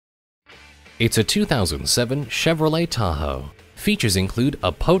It's a 2007 Chevrolet Tahoe. Features include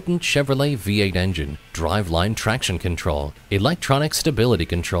a potent Chevrolet V8 engine, driveline traction control, electronic stability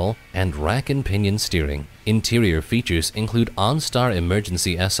control, and rack and pinion steering. Interior features include OnStar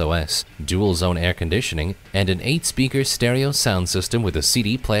emergency SOS, dual-zone air conditioning, and an 8-speaker stereo sound system with a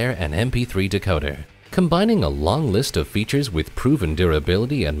CD player and MP3 decoder. Combining a long list of features with proven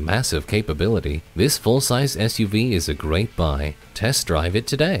durability and massive capability, this full-size SUV is a great buy. Test drive it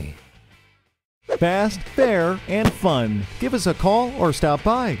today. Fast, fair, and fun. Give us a call or stop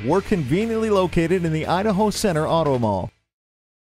by. We're conveniently located in the Idaho Center Auto Mall.